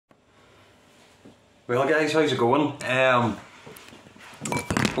Well guys, how's it going?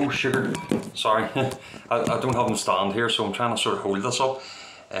 Oh sugar, sorry, I don't have them stand here, so I'm trying to sort of hold this up,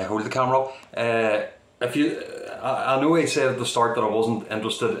 hold the camera up. I know I said at the start that I wasn't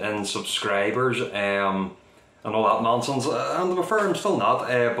interested in subscribers and all that nonsense, and to be fair, I'm still not,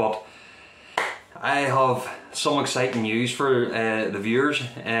 but I have some exciting news for the viewers,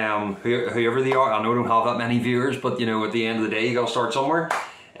 whoever they are. I know I don't have that many viewers, but you know, at the end of the day you gotta start somewhere.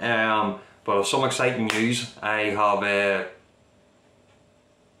 But I have some exciting news. I have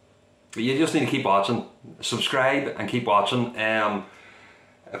you just need to keep watching, subscribe and keep watching.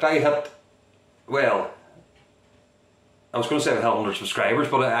 If I hit, well, I was going to say I hit 100 subscribers,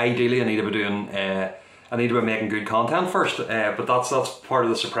 but ideally I need to be doing, I need to be making good content first. But that's part of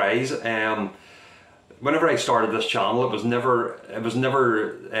the surprise. Whenever I started this channel, it was never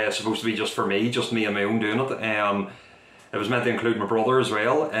supposed to be just for me, just me and my own doing it. It was meant to include my brother as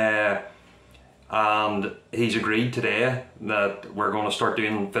well. And he's agreed today that we're going to start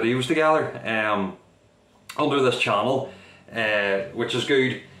doing videos together under this channel, which is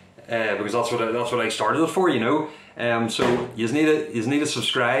good because that's what I started it for, you know. So you need to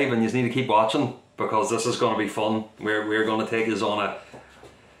subscribe and you need to keep watching, because this is going to be fun. We're going to take us on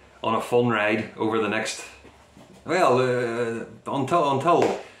a fun ride over the next, well,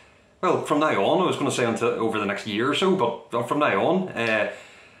 until well, from now on. I was going to say until over the next year or so, but from now on.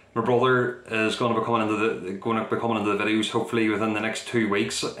 My brother is going to be coming into the videos hopefully within the next 2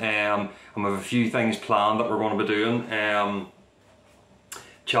 weeks. And we have a few things planned that we're going to be doing.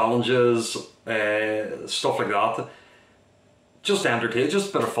 Challenges, stuff like that. Just entertain,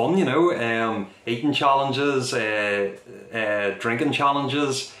 just a bit of fun, you know. Eating challenges, drinking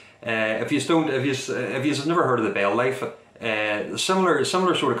challenges. If you've never heard of the Bell Life, similar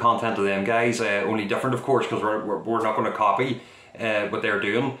sort of content to them guys, only different of course, because we're not going to copy what they're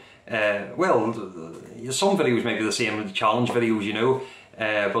doing. Well, some videos may be the same challenge videos, you know,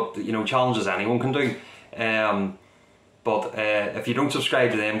 but you know, challenges anyone can do. But if you don't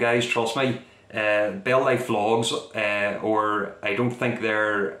subscribe to them guys, trust me, Bell Life Vlogs, or I don't think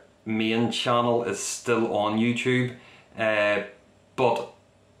their main channel is still on YouTube, but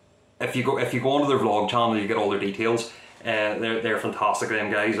if you go onto their vlog channel, you get all their details. They're fantastic, them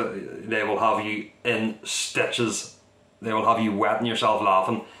guys. They will have you in stitches. They will have you wetting yourself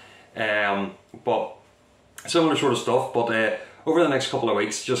laughing. But similar sort of stuff. But over the next couple of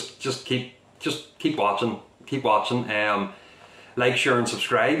weeks, just keep watching. Keep watching. Like, share, and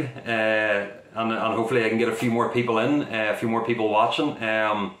subscribe. And hopefully I can get a few more people in, a few more people watching.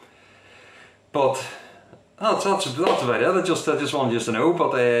 But that's about it. I just wanted you to know.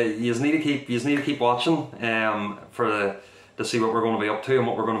 But you need to keep watching to see what we're going to be up to and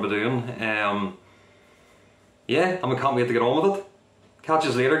what we're going to be doing. Yeah, and we can't wait to get on with it. Catch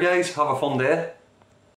us later guys, have a fun day.